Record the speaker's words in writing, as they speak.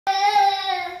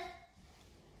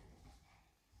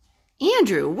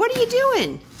Andrew, what are you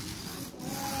doing?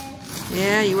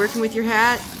 Yeah, you working with your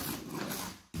hat?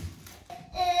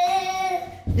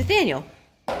 Nathaniel,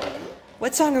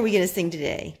 what song are we going to sing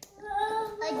today?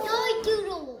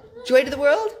 Joy to the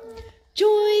world?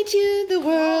 Joy to the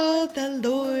world, the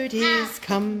Lord is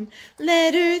come.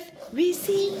 Let earth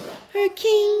receive her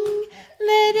King.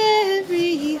 Let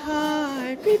every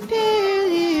heart prepare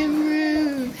him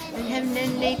room. And heaven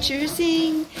and nature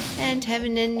sing, and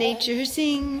heaven and nature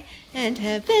sing, and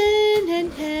heaven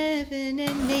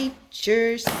and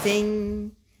nature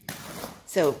sing.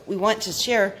 So we want to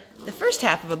share the first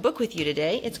half of a book with you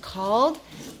today. It's called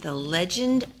The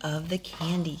Legend of the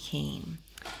Candy Cane,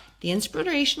 the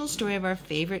inspirational story of our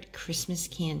favorite Christmas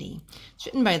candy. It's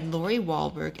written by Lori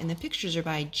Wahlberg, and the pictures are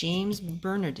by James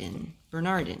Bernardin.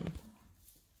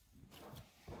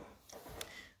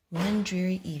 One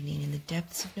dreary evening in the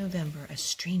depths of November, a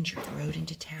stranger rode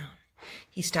into town.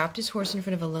 He stopped his horse in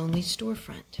front of a lonely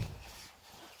storefront.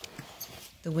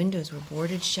 The windows were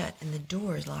boarded shut and the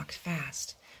doors locked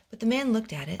fast. But the man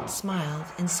looked at it, smiled,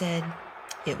 and said,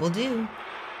 "It will do."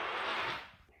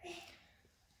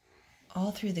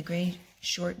 All through the gray,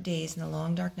 short days and the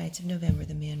long, dark nights of November,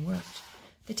 the man worked.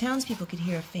 The townspeople could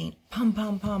hear a faint pom,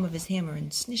 pom, pom of his hammer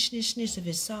and snish, snish, snish of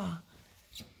his saw.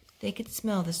 They could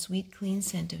smell the sweet, clean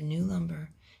scent of new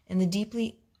lumber and the deep,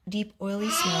 oily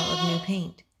smell of new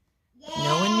paint. But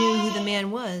no one knew who the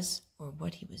man was or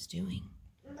what he was doing.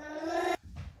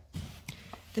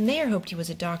 The mayor hoped he was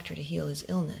a doctor to heal his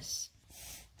illness.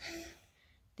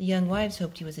 The young wives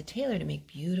hoped he was a tailor to make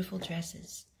beautiful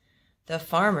dresses. The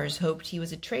farmers hoped he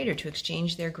was a trader to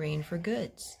exchange their grain for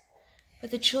goods.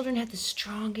 But the children had the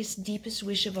strongest, deepest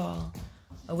wish of all,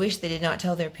 a wish they did not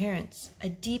tell their parents, a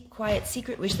deep, quiet,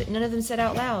 secret wish that none of them said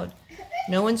out loud.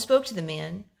 No one spoke to the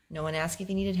man. No one asked if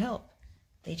he needed help.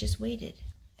 They just waited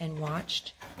and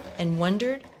watched and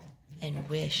wondered and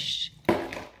wished.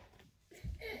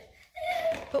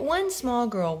 But one small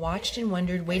girl watched and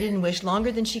wondered, waited and wished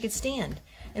longer than she could stand.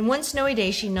 And one snowy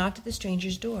day she knocked at the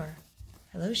stranger's door.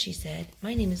 "Hello," she said.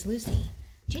 "My name is Lucy.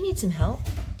 Do you need some help?"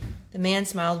 The man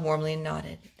smiled warmly and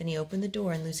nodded. Then he opened the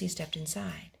door and Lucy stepped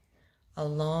inside. A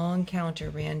long counter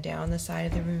ran down the side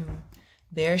of the room.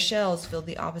 Bare shelves filled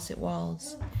the opposite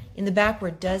walls. In the back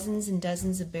were dozens and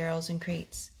dozens of barrels and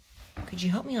crates. "Could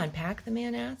you help me unpack?" the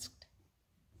man asked.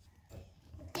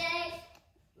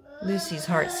 Lucy's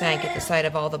heart sank at the sight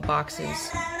of all the boxes.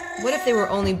 What if they were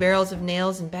only barrels of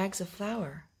nails and bags of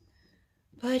flour?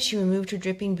 But she removed her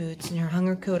dripping boots and her hung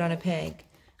her coat on a peg.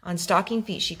 On stocking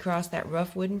feet she crossed that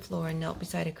rough wooden floor and knelt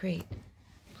beside a crate.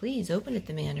 "Please open it,"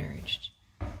 the man urged.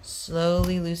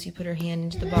 Slowly Lucy put her hand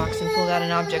into the box and pulled out an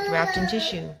object wrapped in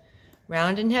tissue.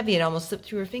 Round and heavy, it almost slipped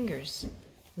through her fingers.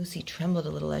 Lucy trembled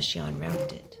a little as she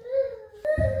unwrapped it.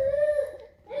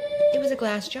 It was a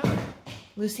glass jar.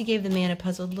 Lucy gave the man a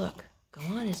puzzled look. "Go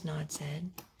on," his nod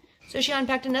said. So she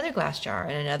unpacked another glass jar,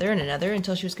 and another,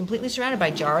 until she was completely surrounded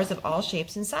by jars of all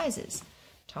shapes and sizes.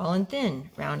 Tall and thin,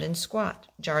 round and squat,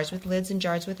 jars with lids and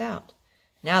jars without.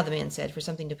 Now, the man said, for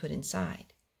something to put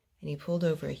inside. And he pulled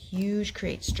over a huge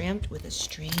crate stamped with a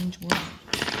strange word.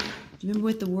 Do you remember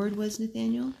what the word was,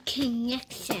 Nathaniel?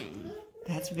 Connection.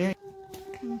 That's very...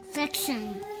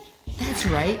 Confection. That's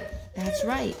right. That's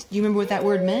right. Do you remember what that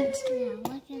word meant? Yeah,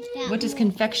 what is that? What does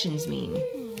confections mean?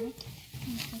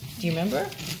 Do you remember?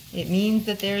 It means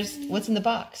that there's... What's in the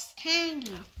box?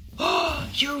 Candy. Oh,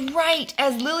 you're right.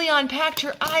 As Lily unpacked,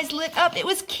 her eyes lit up. It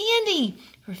was candy.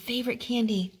 Her favorite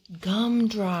candy,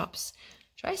 gumdrops.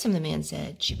 "Try some," the man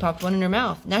said. She popped one in her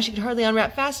mouth. Now she could hardly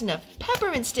unwrap fast enough.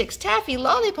 Peppermint sticks, taffy,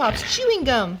 lollipops, chewing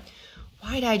gum.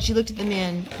 Wide-eyed, she looked at the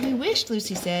man. "We wished,"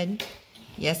 Lucy said.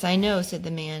 "Yes, I know," said the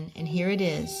man, "and here it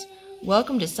is.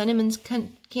 Welcome to Sunnyman's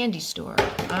Candy Store.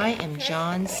 I am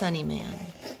John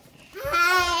Sunnyman."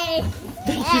 Hi.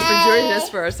 Thank you for joining us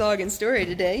for our song and story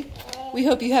today. We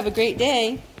hope you have a great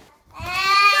day.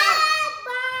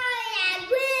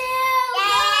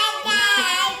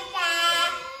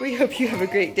 We hope you have a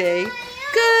great day.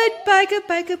 Goodbye,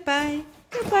 goodbye, goodbye.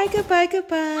 Goodbye, goodbye,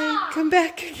 goodbye. Come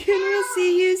back again. We'll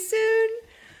see you soon.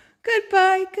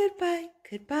 Goodbye, goodbye,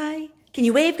 goodbye. Can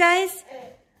you wave, guys?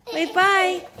 Wave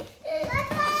bye.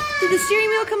 Did the steering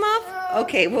wheel come off?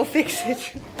 Okay, we'll fix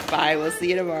it. Bye. We'll see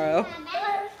you tomorrow.